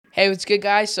Hey, what's good,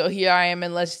 guys? So here I am,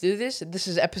 and let's do this. This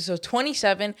is episode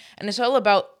 27, and it's all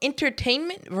about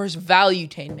entertainment versus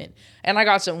valuetainment. And I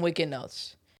got some wicked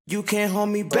notes. You can't hold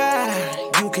me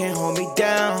back, you can't hold me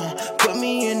down. Put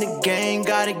me in the game,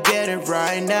 gotta get it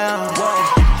right now.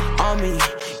 Whoa, on me,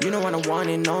 you know what I want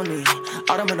and only.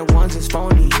 All them other ones is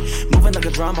phony. Moving like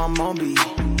a drum, I'm on beat.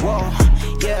 Whoa,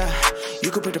 yeah,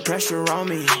 you could put the pressure on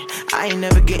me. I ain't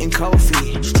never getting cold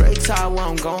feet. Straight tie where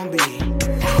I'm gon' be.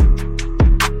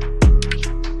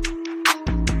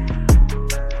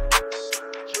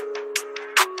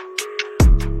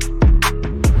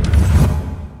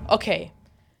 Okay,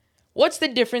 what's the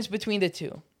difference between the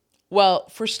two? Well,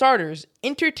 for starters,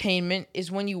 entertainment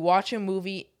is when you watch a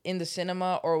movie in the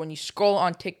cinema or when you scroll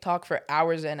on TikTok for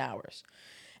hours and hours.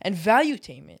 And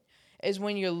valuetainment is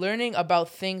when you're learning about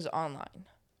things online.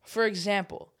 For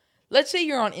example, let's say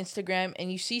you're on Instagram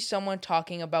and you see someone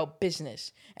talking about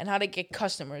business and how to get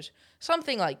customers,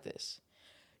 something like this.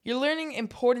 You're learning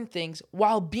important things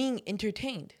while being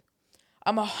entertained.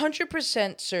 I'm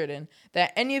 100% certain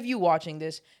that any of you watching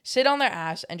this sit on their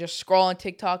ass and just scroll on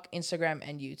TikTok, Instagram,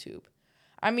 and YouTube.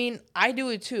 I mean, I do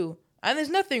it too, and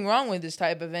there's nothing wrong with this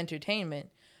type of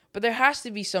entertainment, but there has to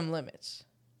be some limits.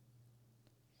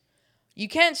 You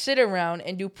can't sit around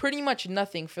and do pretty much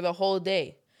nothing for the whole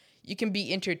day. You can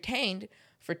be entertained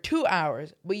for 2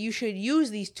 hours, but you should use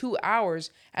these 2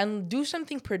 hours and do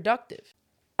something productive.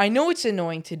 I know it's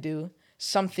annoying to do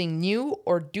something new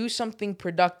or do something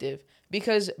productive,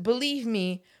 because believe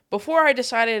me, before I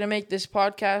decided to make this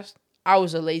podcast, I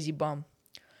was a lazy bum.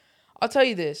 I'll tell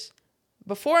you this.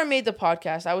 Before I made the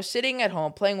podcast, I was sitting at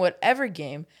home playing whatever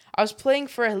game. I was playing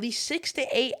for at least 6 to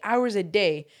 8 hours a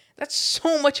day. That's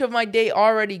so much of my day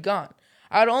already gone.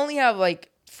 I'd only have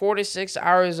like 4 to 6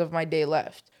 hours of my day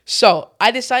left. So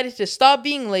I decided to stop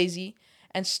being lazy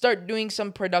and start doing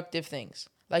some productive things,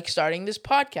 like starting this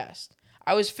podcast.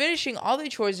 I was finishing all the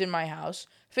chores in my house,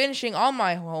 finishing all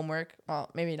my homework. Well,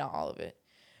 maybe not all of it,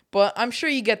 but I'm sure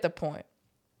you get the point.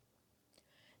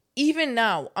 Even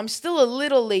now, I'm still a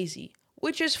little lazy,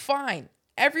 which is fine.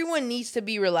 Everyone needs to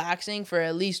be relaxing for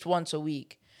at least once a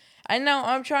week. And now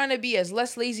I'm trying to be as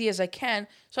less lazy as I can,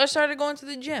 so I started going to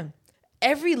the gym.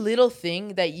 Every little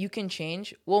thing that you can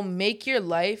change will make your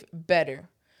life better.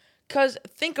 Because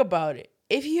think about it.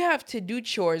 If you have to do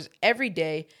chores every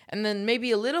day and then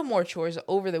maybe a little more chores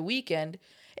over the weekend,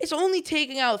 it's only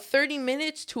taking out 30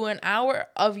 minutes to an hour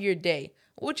of your day,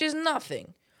 which is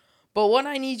nothing. But what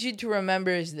I need you to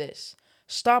remember is this.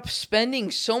 Stop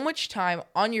spending so much time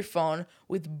on your phone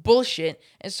with bullshit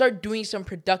and start doing some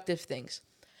productive things.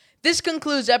 This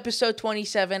concludes episode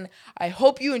 27. I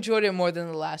hope you enjoyed it more than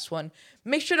the last one.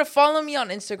 Make sure to follow me on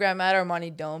Instagram at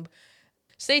ArmaniDome.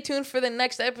 Stay tuned for the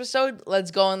next episode.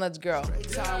 Let's go and let's grow.